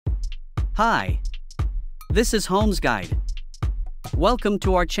Hi, this is Holmes Guide. Welcome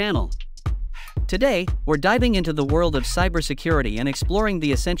to our channel. Today, we're diving into the world of cybersecurity and exploring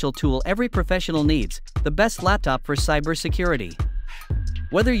the essential tool every professional needs, the best laptop for cybersecurity.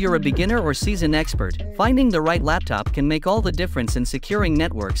 Whether you're a beginner or seasoned expert, finding the right laptop can make all the difference in securing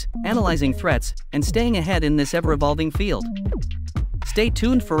networks, analyzing threats, and staying ahead in this ever-evolving field. Stay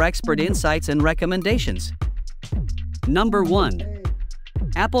tuned for expert insights and recommendations. Number 1.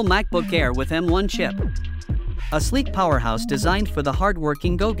 Apple MacBook Air with M1 chip. A sleek powerhouse designed for the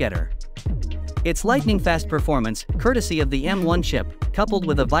hard-working go-getter. Its lightning-fast performance, courtesy of the M1 chip, coupled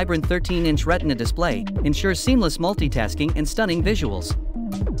with a vibrant 13-inch Retina display, ensures seamless multitasking and stunning visuals.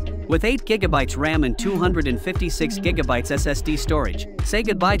 With 8GB RAM and 256GB SSD storage, say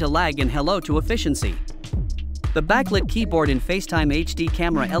goodbye to lag and hello to efficiency. The backlit keyboard and FaceTime HD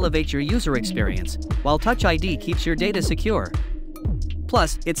camera elevate your user experience, while Touch ID keeps your data secure.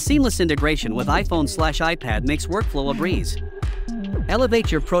 Plus, its seamless integration with iPhone/iPad makes workflow a breeze.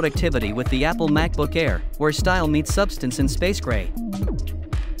 Elevate your productivity with the Apple MacBook Air, where style meets substance in space gray.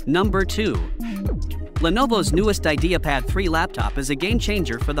 Number 2. Lenovo's newest Ideapad 3 laptop is a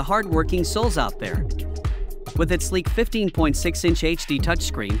game-changer for the hard-working souls out there. With its sleek 15.6-inch HD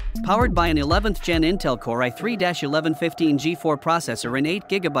touchscreen, powered by an 11th Gen Intel Core i3-1115G4 processor and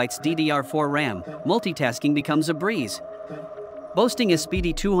 8GB DDR4 RAM, multitasking becomes a breeze. Boasting a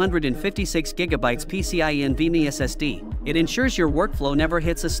speedy 256GB PCIe NVMe SSD, it ensures your workflow never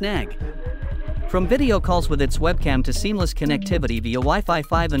hits a snag. From video calls with its webcam to seamless connectivity via Wi-Fi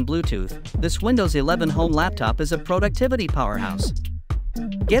 5 and Bluetooth, this Windows 11 home laptop is a productivity powerhouse.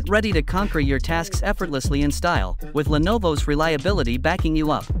 Get ready to conquer your tasks effortlessly in style, with Lenovo's reliability backing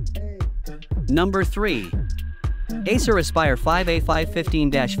you up. Number 3. Acer Aspire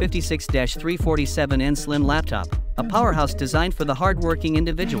 5A515-56-347N Slim Laptop, a powerhouse designed for the hardworking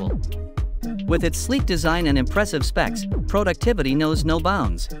individual. With its sleek design and impressive specs, productivity knows no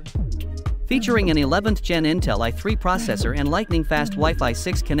bounds. Featuring an 11th Gen Intel i3 processor and lightning-fast Wi-Fi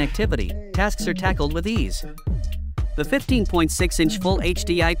 6 connectivity, tasks are tackled with ease. The 15.6-inch Full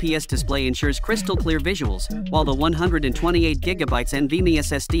HD IPS display ensures crystal-clear visuals, while the 128GB NVMe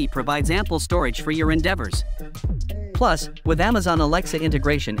SSD provides ample storage for your endeavors. Plus, with Amazon Alexa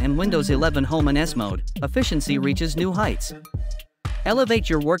integration and Windows 11 Home and S Mode, efficiency reaches new heights. Elevate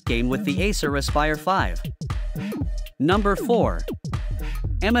your work game with the Acer Aspire 5. Number 4.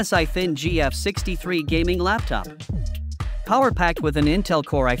 MSI Thin GF63 Gaming Laptop. Power-packed with an Intel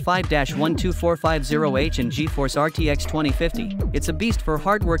Core i5-12450H and GeForce RTX 2050, it's a beast for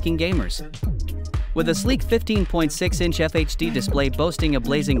hardworking gamers. With a sleek 15.6-inch FHD display boasting a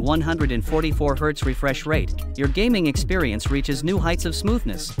blazing 144Hz refresh rate, your gaming experience reaches new heights of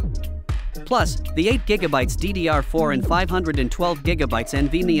smoothness. Plus, the 8GB DDR4 and 512GB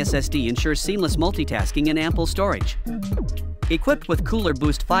NVMe SSD ensures seamless multitasking and ample storage. Equipped with Cooler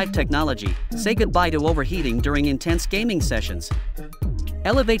Boost 5 technology, say goodbye to overheating during intense gaming sessions.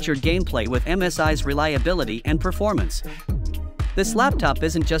 Elevate your gameplay with MSI's reliability and performance. This laptop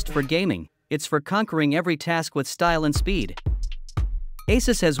isn't just for gaming, it's for conquering every task with style and speed.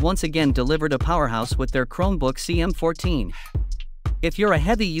 ASUS has once again delivered a powerhouse with their Chromebook CM14. If you're a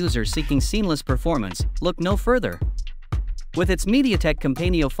heavy user seeking seamless performance, look no further. With its MediaTek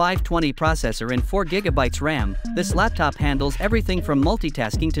Companion 520 processor and 4GB RAM, this laptop handles everything from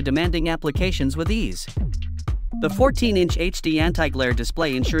multitasking to demanding applications with ease. The 14-inch HD anti-glare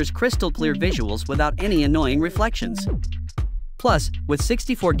display ensures crystal-clear visuals without any annoying reflections. Plus, with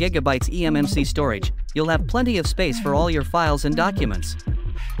 64GB eMMC storage, you'll have plenty of space for all your files and documents.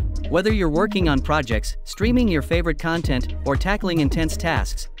 Whether you're working on projects, streaming your favorite content, or tackling intense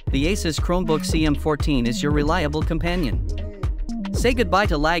tasks, the ASUS Chromebook CM14 is your reliable companion. Say goodbye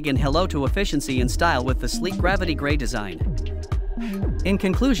to lag and hello to efficiency and style with the sleek gravity gray design. In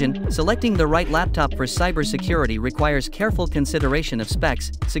conclusion, selecting the right laptop for cybersecurity requires careful consideration of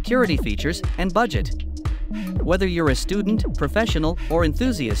specs, security features, and budget. Whether you're a student, professional, or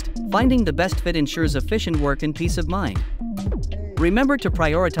enthusiast, finding the best fit ensures efficient work and peace of mind. Remember to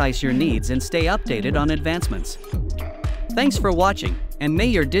prioritize your needs and stay updated on advancements. Thanks for watching, and may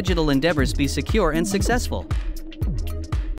your digital endeavors be secure and successful.